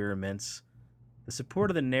experiments, the support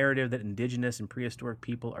of the narrative that indigenous and prehistoric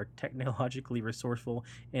people are technologically resourceful,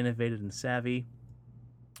 innovative, and savvy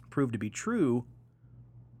proved to be true,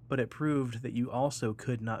 but it proved that you also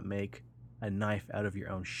could not make a knife out of your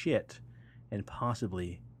own shit and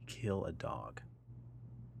possibly kill a dog.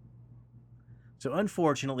 So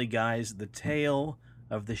unfortunately, guys, the tale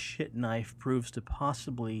of the shit knife proves to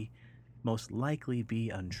possibly most likely be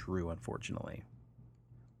untrue, unfortunately.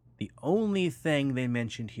 The only thing they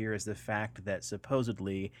mentioned here is the fact that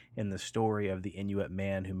supposedly in the story of the Inuit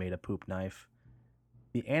man who made a poop knife,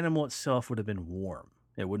 the animal itself would have been warm.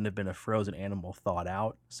 It wouldn't have been a frozen animal thawed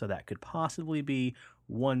out, so that could possibly be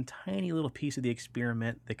one tiny little piece of the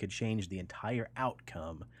experiment that could change the entire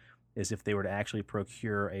outcome, is if they were to actually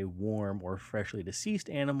procure a warm or freshly deceased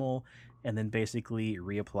animal and then basically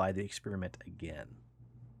reapply the experiment again.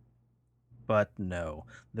 But no,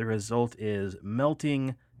 the result is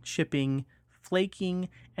melting, chipping, flaking,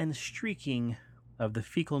 and streaking of the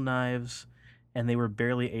fecal knives, and they were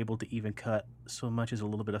barely able to even cut so much as a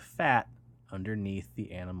little bit of fat underneath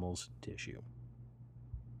the animal's tissue.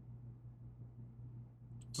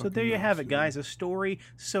 So there you have it, guys. A story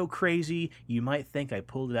so crazy you might think I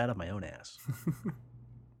pulled it out of my own ass.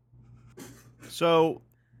 So,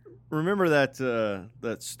 remember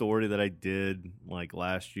that story that I did like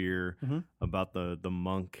last year about the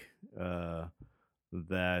monk that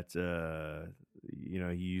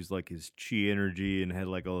he used like his chi energy and had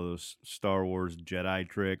like all those Star Wars Jedi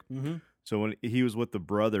trick. So when he was with the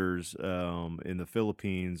brothers in the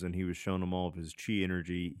Philippines and he was showing them all of his chi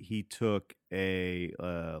energy, he took a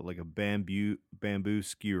bamboo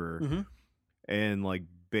skewer and like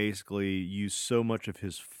basically used so much of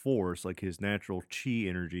his force, like his natural chi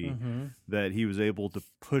energy, that he was able to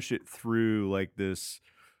push it through like this,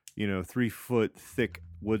 3-foot thick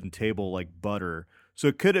wooden table like butter.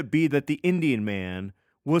 So could it be that the Indian man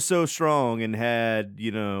was so strong and had,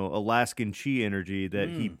 Alaskan chi energy that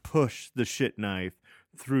he pushed the shit knife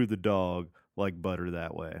through the dog like butter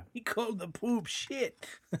that way? He called the poop shit.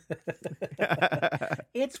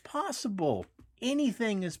 It's possible.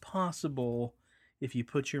 Anything is possible if you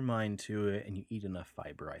put your mind to it and you eat enough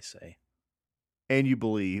fiber, I say. And you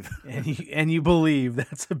believe. and you believe.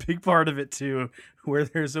 That's a big part of it, too. Where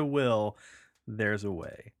there's a will, there's a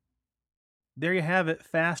way. There you have it.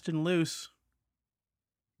 Fast and loose.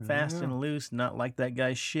 Fast and loose, not like that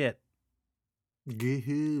guy's shit.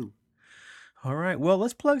 Gee-hoo. All right, well,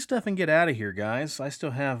 let's plug stuff and get out of here, guys. I still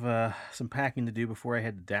have some packing to do before I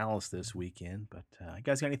head to Dallas this weekend. But you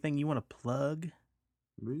guys got anything you want to plug?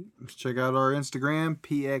 Let's check out our Instagram,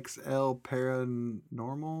 PXL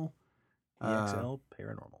Paranormal. PXL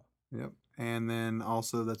Paranormal. Yep. And then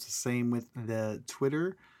also that's the same with the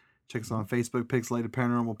Twitter. Check us on Facebook, Pixelated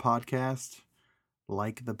Paranormal Podcast.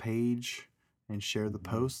 Like the page and share the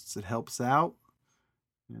posts. It helps out.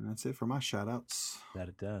 And that's it for my shout outs. That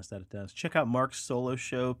it does. Check out Mark's solo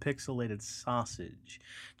show, Pixelated Sausage.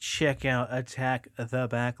 Check out Attack the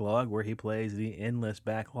Backlog, where he plays the endless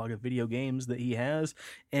backlog of video games that he has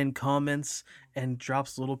and comments and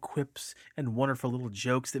drops little quips and wonderful little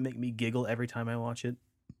jokes that make me giggle every time I watch it.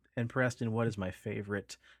 And Preston, what is my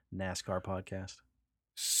favorite NASCAR podcast?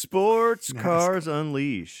 Sports Cars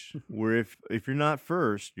Unleashed, where if you're not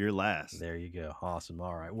first, you're last. There you go. Awesome.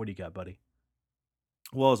 All right. What do you got, buddy?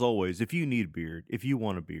 Well, as always, if you need a beard, if you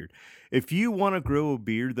want a beard, if you want to grow a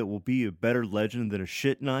beard that will be a better legend than a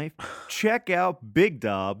shit knife, check out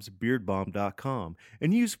BigDobsBeardBomb.com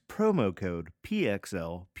and use promo code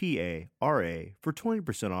PXLPARA for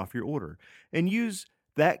 20% off your order. And use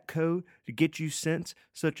that code to get you scents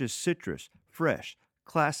such as citrus, fresh,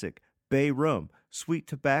 classic, bay rum, sweet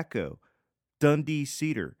tobacco, Dundee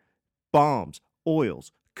cedar, bombs,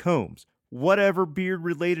 oils, combs, whatever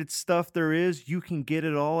beard-related stuff there is, you can get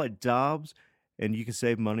it all at Dobbs, and you can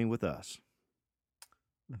save money with us.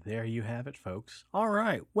 There you have it, folks. All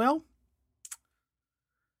right. Well,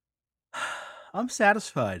 I'm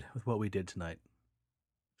satisfied with what we did tonight.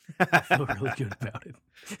 I feel really good about it.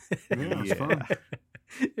 Yeah, it was fun.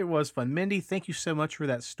 It was fun. Mindy, thank you so much for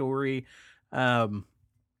that story.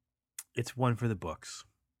 It's one for the books.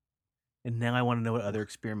 And now I want to know what other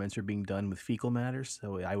experiments are being done with fecal matter.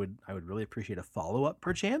 So I would really appreciate a follow-up,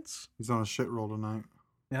 perchance. He's on a shit roll tonight.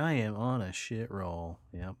 I am on a shit roll.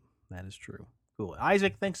 Yep, that is true. Cool.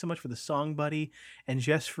 Isaac, thanks so much for the song, buddy. And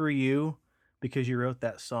just for you, because you wrote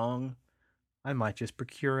that song, I might just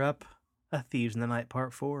procure up A Thieves in the Night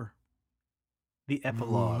Part 4. The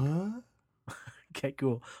epilogue. What? Okay,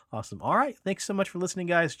 cool. Awesome. All right. Thanks so much for listening,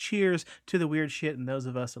 guys. Cheers to the weird shit and those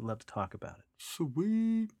of us that love to talk about it.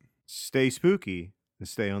 Sweet. Stay spooky and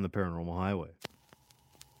stay on the paranormal highway.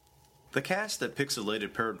 The cast at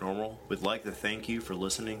Pixelated Paranormal would like to thank you for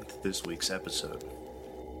listening to this week's episode.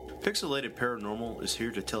 Pixelated Paranormal is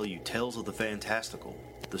here to tell you tales of the fantastical,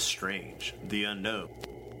 the strange, the unknown.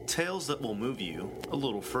 Tales that will move you a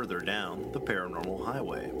little further down the paranormal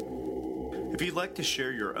highway. If you'd like to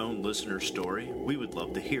share your own listener story, we would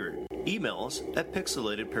love to hear it. Email us at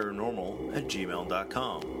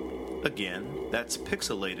pixelatedparanormal@gmail.com. Again, that's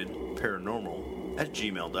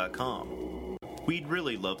pixelatedparanormal@gmail.com. We'd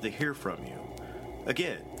really love to hear from you.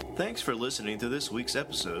 Again, thanks for listening to this week's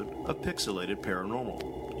episode of Pixelated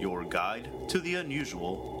Paranormal, your guide to the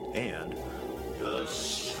unusual and the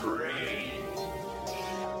strange.